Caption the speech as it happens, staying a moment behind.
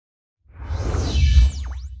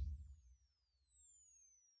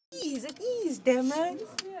damn it.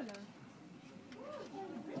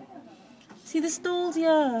 See the stalls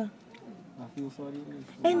here. I feel sorry.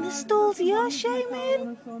 And the stalls here,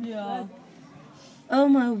 Shaman. Yeah. Oh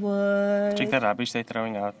my word. Check that rubbish they're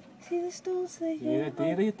throwing out. See the stalls there here.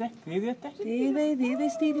 There They're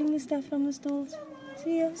stealing the stuff from the stalls.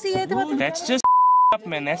 See here. See here. That's just up,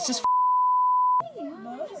 man. That's just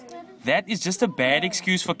that is just a bad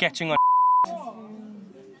excuse for catching on.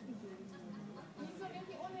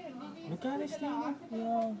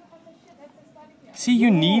 Yeah. See,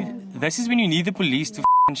 this is when you need the police to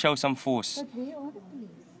show some force.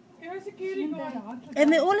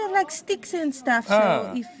 And they all have like sticks and stuff,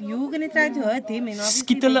 so if you're gonna try to hurt them, and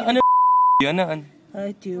obviously Skiet hulle in 'n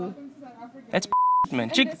hurt you. That's man.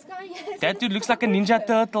 Check. That dude looks like a ninja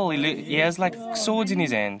turtle. He has like swords in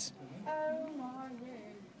his hands.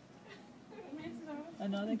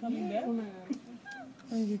 And now they're coming back.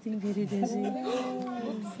 I'm getting very dizzy.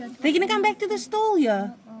 They're gonna come back to the stall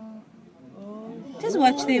here. Just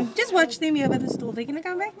watch them. Just watch them here by the stall. They're gonna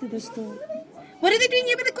come back to the stall. What are they doing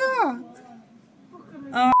here by the car?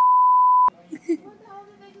 Oh.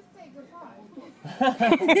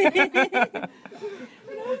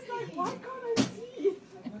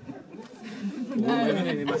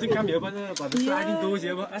 They mustn't come here, but the sliding doors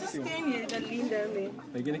here, but Stand here, they'll lean down there.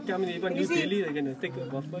 they're gonna come here, but New Delhi, they're gonna take a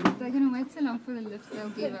buffer. They're gonna wait so long for the lift, they'll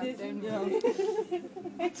give up.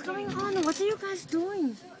 What's going on? What are you guys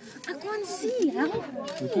doing? I can't see. Help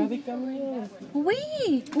me.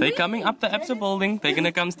 Where? They're coming up the Absa building. They're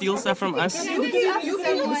gonna come steal stuff from us. You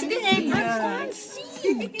can stand. I can't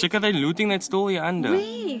see. Check out they looting that store here under.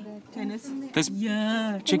 Where? This,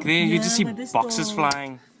 Yeah. check there, you just see by the boxes store.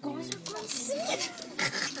 flying. Gosh, I can't see.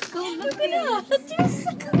 Go look at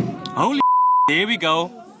her. Holy there we go.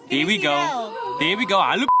 There we go. There we go.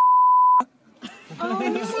 Hallo.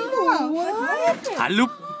 What? Hallo.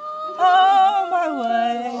 Oh my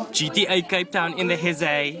word. GTA Cape Town in the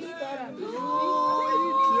hizzy.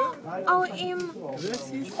 Oh,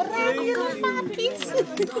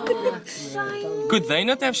 Could they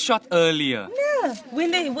not have shot earlier? Yeah,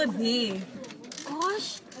 when they were there.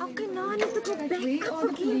 gosh. Okay, now I need to go back up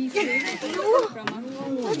again.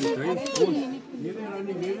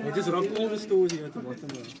 They just robbed all the stores here at the bottom.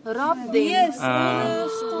 Rob them. Yes,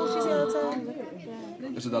 she's outside.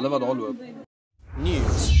 Is dit hulle wat daar loop?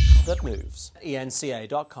 News that moves.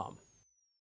 eNCA.com.